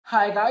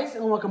Hi guys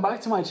and welcome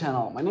back to my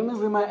channel. My name is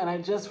Lima and I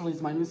just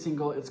released my new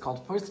single. It's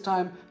called First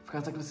Time. If you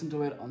guys like to listen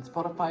to it on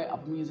Spotify,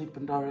 Apple Music,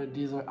 Pandora,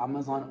 Deezer,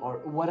 Amazon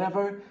or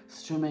whatever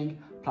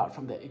streaming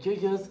platform that you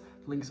use.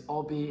 Links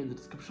all be in the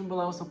description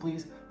below, so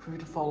please feel free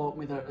to follow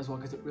me there as well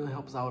because it really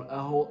helps out a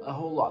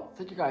whole lot.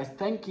 Thank you guys,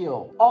 thank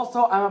you.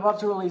 Also, I'm about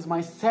to release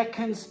my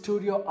second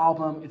studio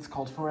album. It's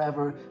called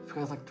Forever. If you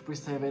guys like to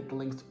pre-save it, the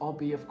links all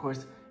be of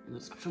course in the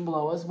description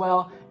below as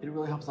well. It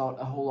really helps out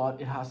a whole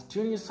lot. It has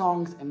 2 new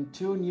songs and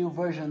 2 new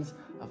versions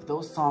of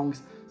those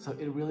songs, so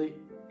it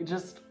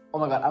just, oh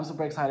my god, I'm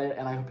super excited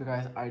and I hope you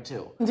guys are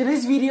too. In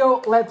today's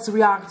video, let's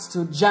react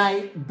to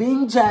Jay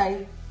being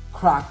Jay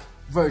crack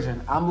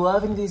version. I'm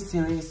loving this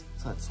series,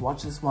 so let's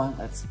watch this one.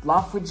 Let's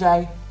laugh with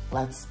Jay.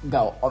 Let's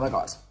go. Oh my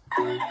god.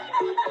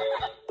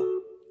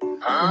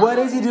 What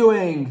is he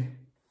doing?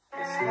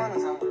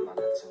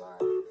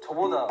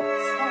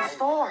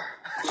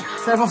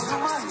 Several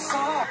stars.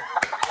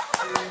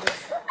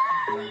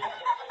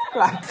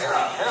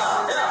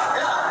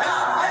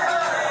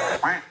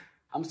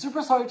 I'm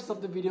super sorry to stop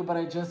the video, but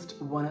I just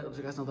wanted to let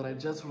you guys know that I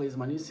just released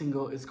my new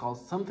single. It's called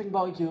Something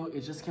About You.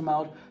 It just came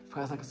out. If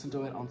you guys like to listen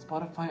to it on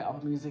Spotify,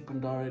 Apple Music,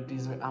 Pandora,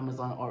 Deezer,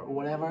 Amazon, or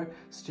whatever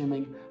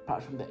streaming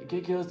platform that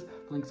you use. The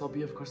links will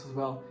be, of course, as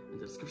well in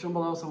the description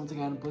below. So once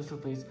again, please feel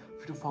free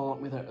to follow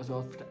me there as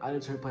well. Free to add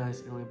it to your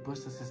playlist. It really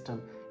boosts the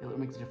system. It will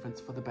make the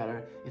difference for the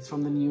better. It's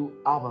from the new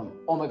album.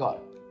 Oh my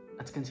god.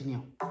 Let's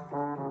continue.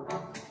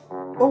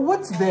 Oh,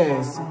 what's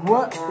this?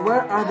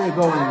 Where are they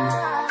going?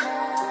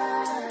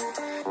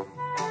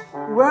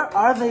 Where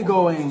are they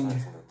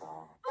going?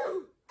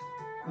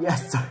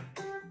 Yes, sorry.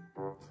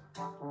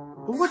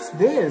 What's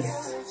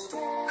this?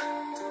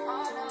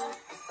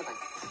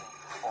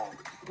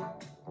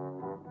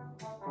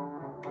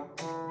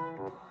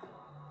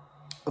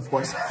 Of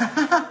course.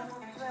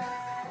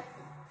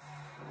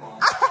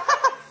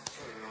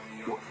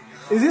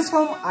 Is this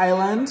from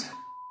Ireland?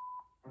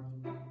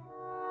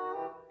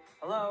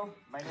 Hello.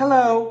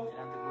 Hello.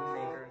 I'm the mood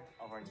maker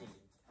of our team.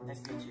 Nice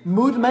to meet you.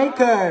 Mood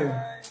maker.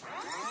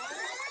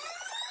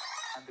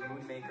 I'm the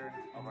mood maker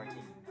of our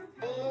team.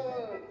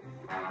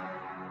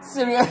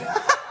 Serious?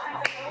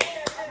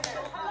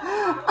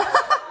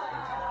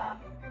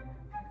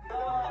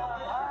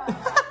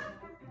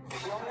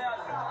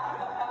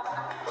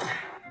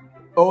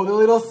 Oh, the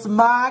little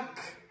smack.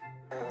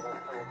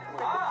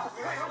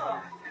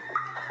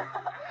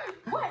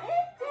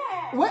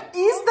 What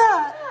is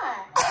that?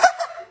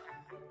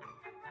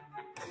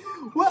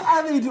 What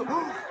are they doing?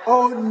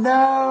 Oh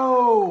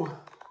no!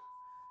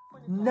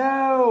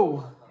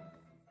 No!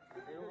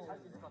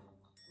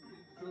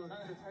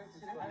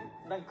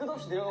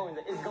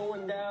 It's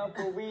going down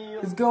for real.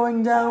 It's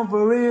going down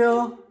for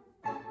real.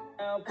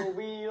 Down for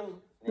real.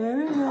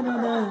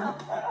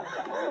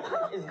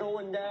 It's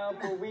going down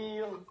for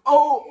real.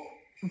 Oh,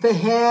 the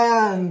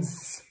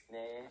hands.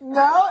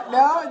 No,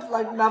 it's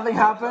like nothing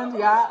happened.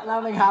 Yeah,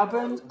 nothing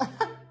happened.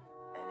 Many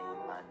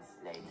months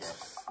later.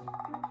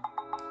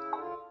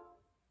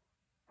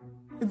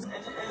 It's okay.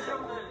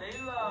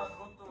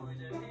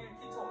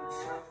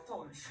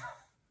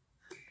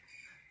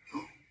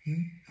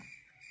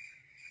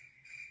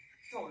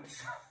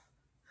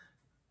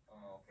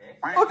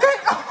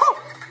 Oh.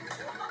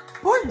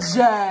 Poor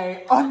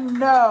Jay. Oh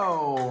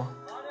no.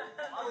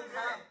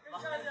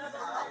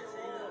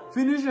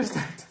 Finish your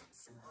sentence.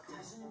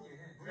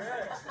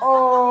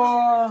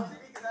 Oh.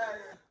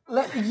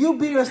 Let you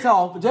be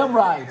yourself. Damn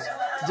right.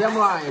 Damn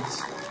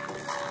right.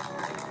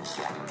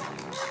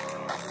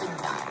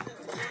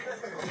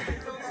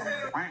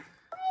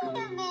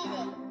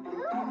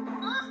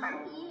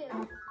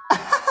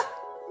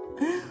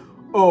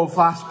 Oh,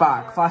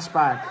 flashback,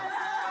 flashback.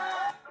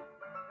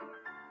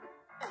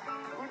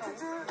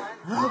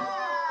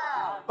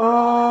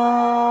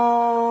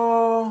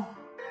 Oh,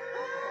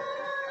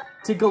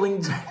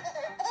 tickling.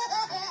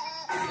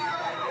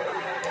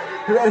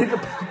 Ready to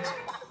punch.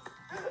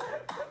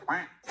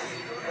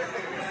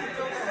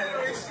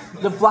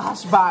 The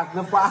flashback,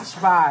 the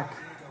flashback.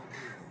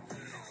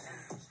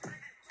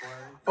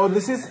 Oh,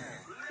 this is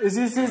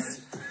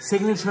his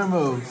signature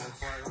move.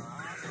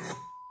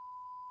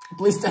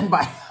 Please stand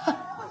by.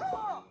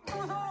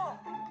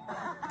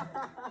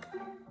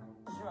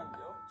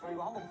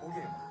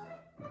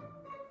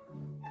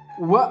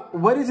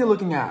 What is he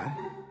looking at?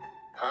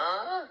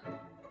 Huh?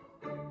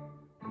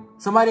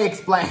 Somebody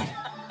explain.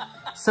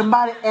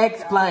 Somebody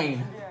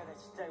explain.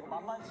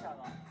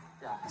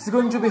 It's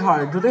going to be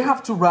hard. Do they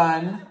have to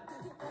run?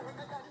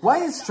 Why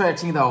is it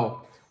stretching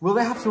though? Will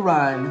they have to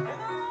run?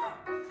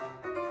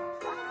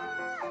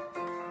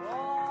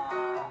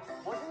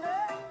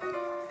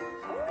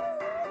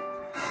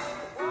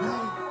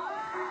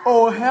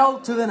 Oh, hell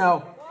to the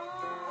no.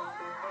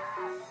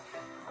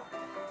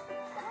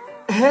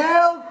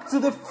 Hell to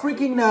the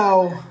freaking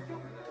no.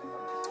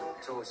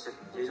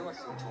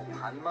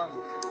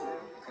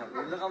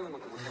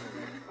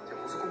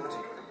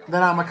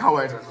 Then I'm a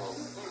coward.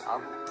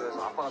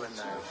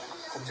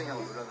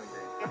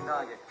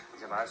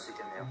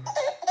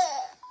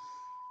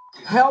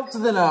 Hell to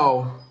the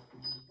no.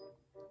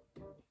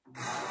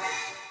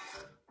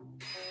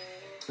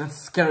 That's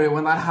scary.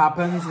 When that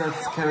happens,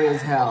 that's scary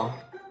as hell.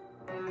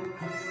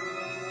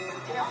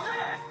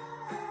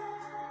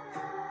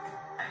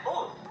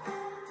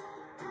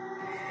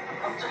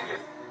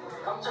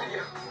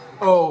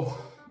 Oh,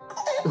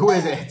 who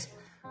is it?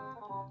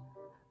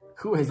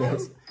 Who is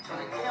it?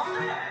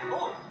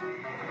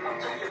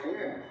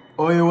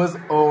 Oh, it was,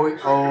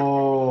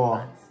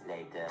 oh.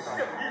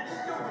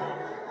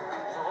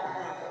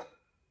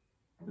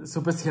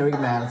 Super scary,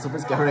 man, super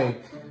scary.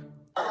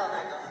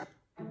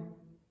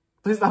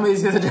 Please tell me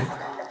this is a joke.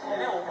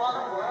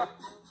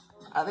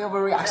 I think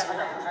overreaction.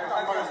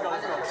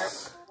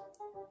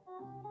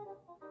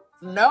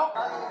 No,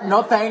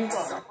 no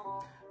thanks.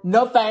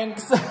 No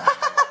thanks.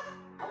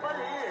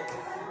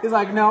 He's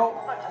like, no,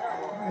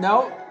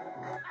 no.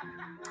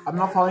 I'm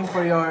not falling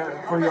for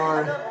your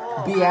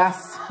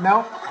BS.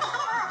 No.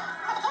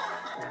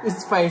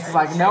 His face is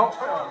like, no.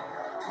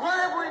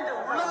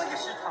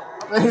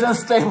 He's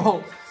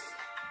unstable.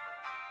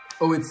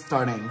 Oh, it's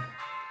starting.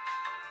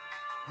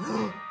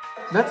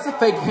 That's a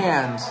fake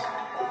hand.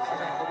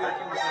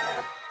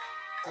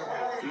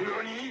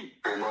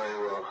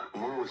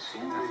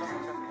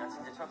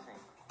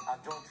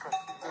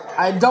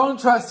 I don't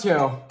trust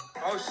you.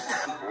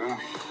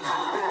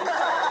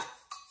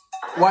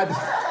 What?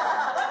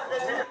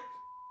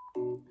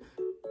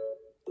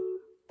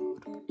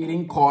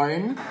 Eating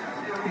corn?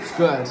 It's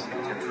good.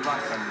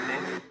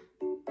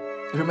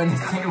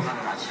 Reminiscing.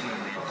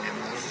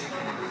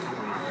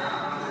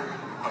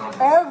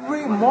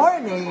 Every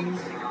morning.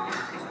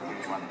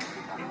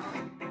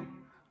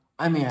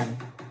 I mean,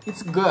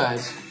 it's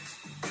good.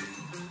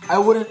 I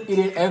wouldn't eat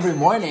it every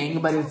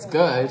morning, but it's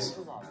good.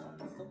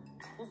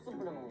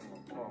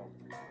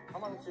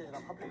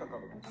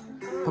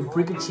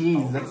 Paprika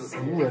cheese, that's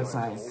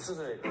nice.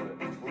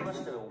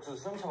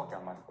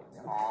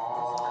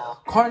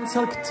 Corn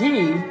silk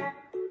tea?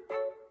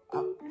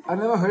 I've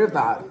never heard of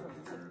that.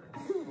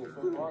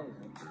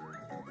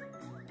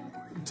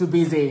 Too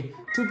busy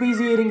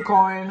eating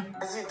corn.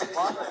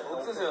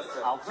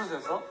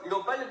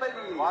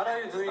 What are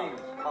you doing?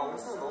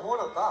 옥수수 너무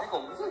어렵다. 그러니까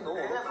옥수수 너무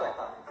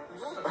어렵다.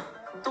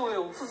 또 왜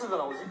옥수수가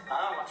나오지?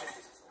 나랑 맞출 수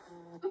있어.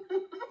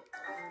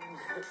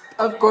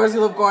 Of course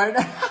you love corn.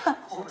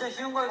 진짜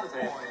쉬운 거 해도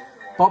돼.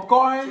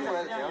 Popcorn?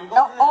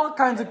 All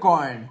kinds of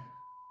corn.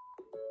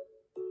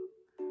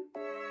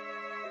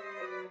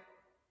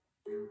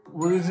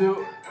 Will you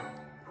do?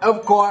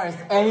 Of course,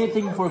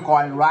 anything for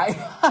corn, right?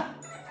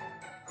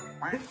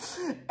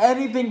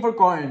 Anything for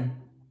corn.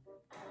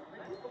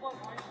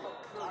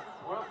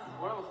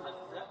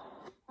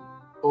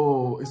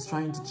 Oh, it's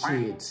trying to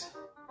cheat.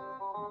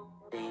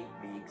 3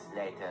 weeks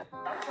later.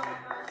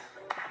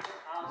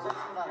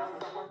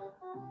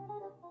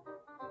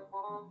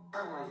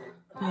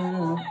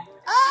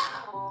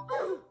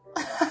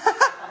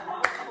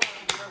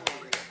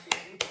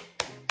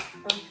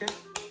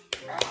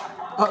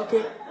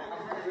 Okay.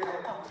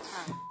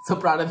 So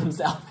proud of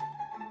himself.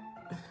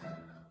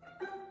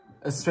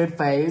 A straight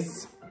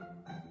face.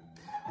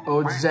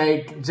 Oh,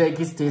 Jake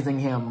is teasing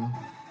him.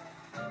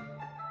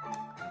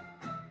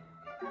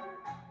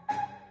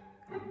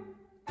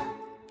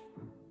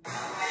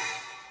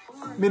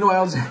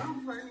 Meanwhile, he's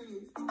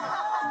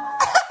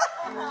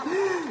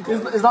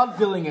not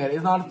feeling it.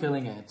 He's not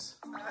feeling it.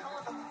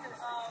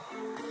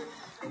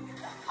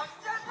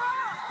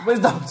 Please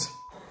don't.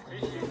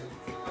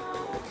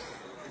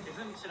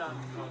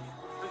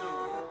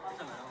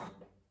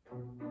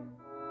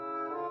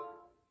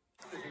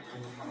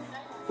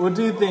 What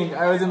do you think?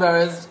 I was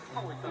embarrassed.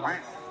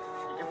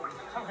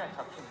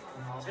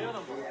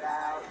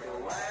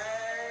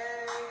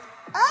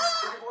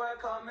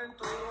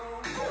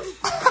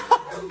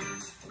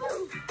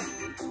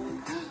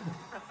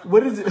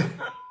 What is it?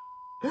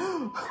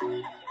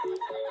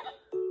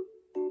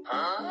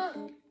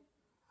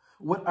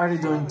 What are they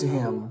doing to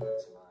him?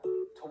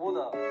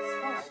 저보다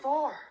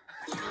스타र.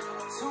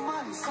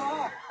 수많은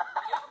스타.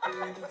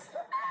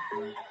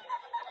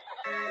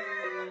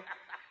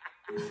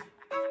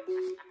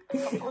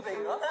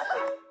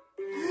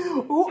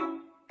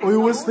 Oh, he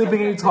was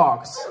sleeping and he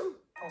talked.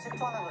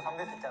 10초 안에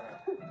잠들 수 있잖아요.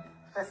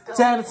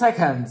 10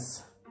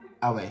 seconds.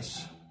 I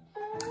wish.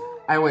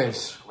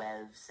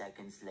 12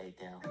 seconds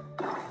later.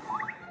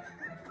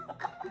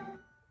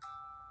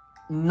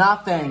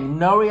 Nothing.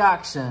 No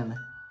reaction.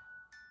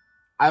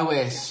 I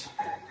wish.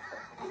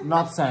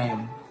 Not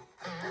same.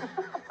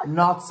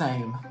 Not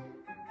same.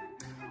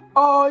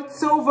 Oh,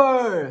 it's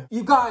over!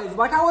 You guys,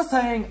 like I was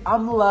saying,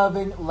 I'm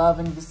loving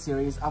this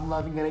series. I'm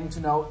loving getting to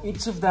know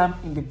each of them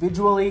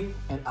individually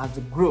and as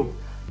a group.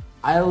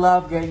 I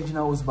love getting to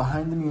know who's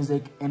behind the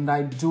music, and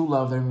I do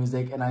love their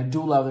music, and I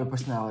do love their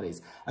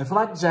personalities. I feel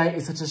like Jay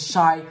is such a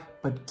shy,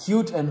 but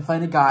cute and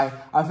funny guy.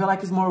 I feel like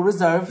he's more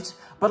reserved,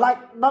 but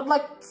like, not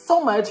like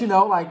so much, you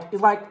know,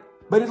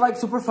 but he's like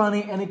super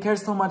funny, and he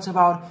cares so much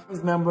about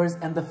his members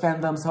and the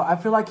fandom. So I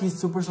feel like he's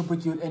super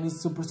cute, and he's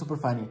super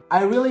funny.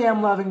 I really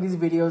am loving these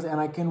videos, and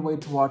I can't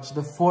wait to watch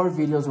the 4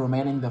 videos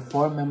remaining, the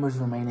 4 members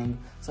remaining.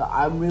 So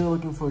I'm really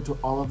looking forward to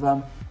all of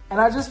them. And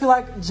I just feel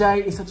like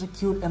Jay is such a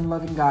cute and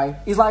loving guy.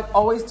 He's like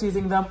always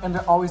teasing them and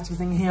they're always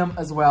teasing him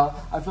as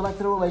well. I feel like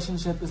their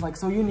relationship is like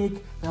so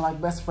unique. They're like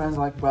best friends,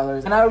 like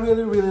brothers. And I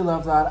really, really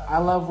love that. I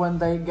love when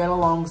they get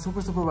along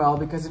super, super well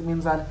because it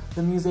means that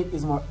the music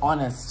is more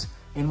honest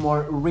and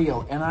more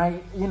real. And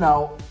I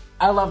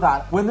love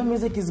that. When the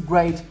music is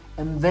great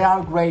and they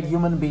are great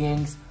human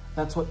beings,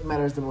 that's what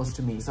matters the most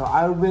to me. So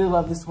I really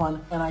love this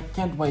one and I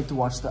can't wait to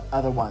watch the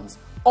other ones.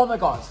 Oh my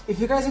god.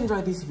 If you guys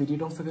enjoyed this video,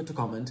 don't forget to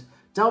comment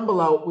down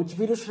below which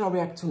video should I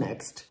react to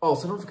next.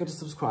 Also, don't forget to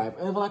subscribe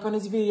and leave a like on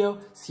this video.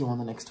 See you on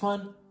the next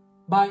one.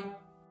 Bye.